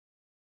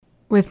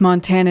With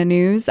Montana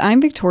News, I'm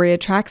Victoria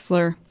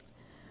Traxler.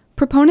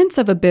 Proponents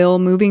of a bill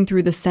moving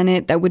through the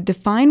Senate that would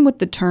define what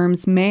the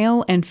terms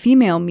male and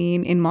female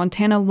mean in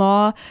Montana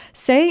law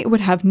say it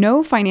would have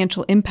no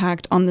financial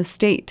impact on the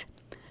state.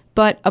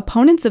 But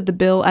opponents of the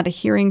bill at a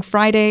hearing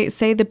Friday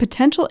say the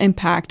potential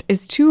impact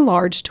is too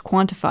large to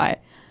quantify.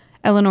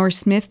 Eleanor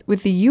Smith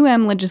with the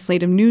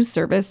Legislative News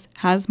Service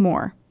has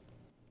more.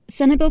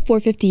 Senate Bill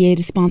 458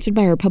 is sponsored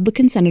by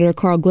Republican Senator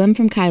Carl Glimm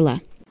from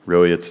Kyla.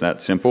 Really, it's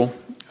that simple,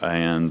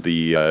 and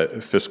the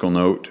fiscal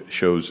note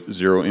shows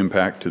zero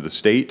impact to the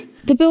state.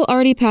 The bill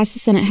already passed the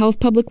Senate Health,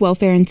 Public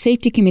Welfare, and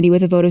Safety Committee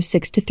with a vote of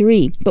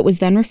 6-3, but was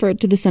then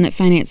referred to the Senate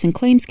Finance and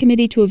Claims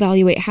Committee to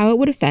evaluate how it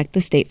would affect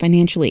the state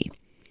financially.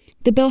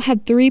 The bill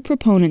had 3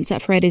 proponents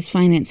at Friday's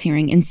finance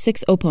hearing and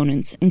 6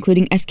 opponents,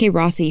 including S.K.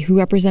 Rossi, who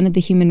represented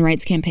the Human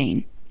Rights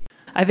Campaign.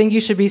 I think you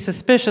should be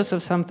suspicious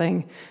of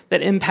something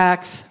that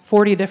impacts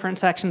 40 different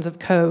sections of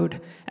code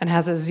and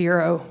has a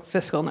zero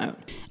fiscal note.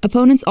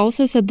 Opponents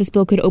also said this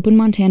bill could open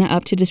Montana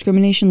up to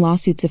discrimination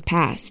lawsuits if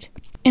passed.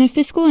 In a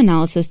fiscal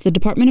analysis, the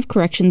Department of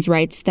Corrections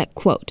writes that,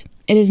 quote,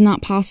 "It is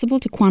not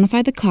possible to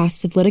quantify the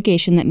costs of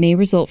litigation that may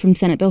result from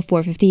Senate Bill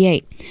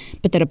 458,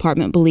 but the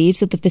department believes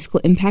that the fiscal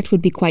impact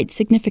would be quite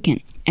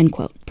significant," end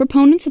quote.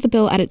 Proponents of the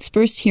bill at its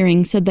first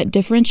hearing said that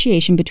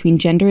differentiation between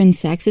gender and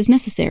sex is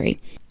necessary.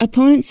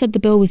 Opponents said the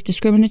bill was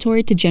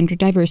discriminatory to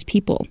gender-diverse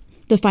people.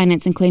 The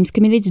Finance and Claims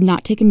Committee did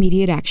not take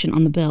immediate action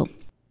on the bill.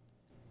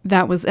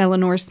 That was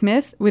Eleanor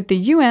Smith with the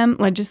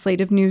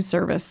Legislative News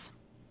Service.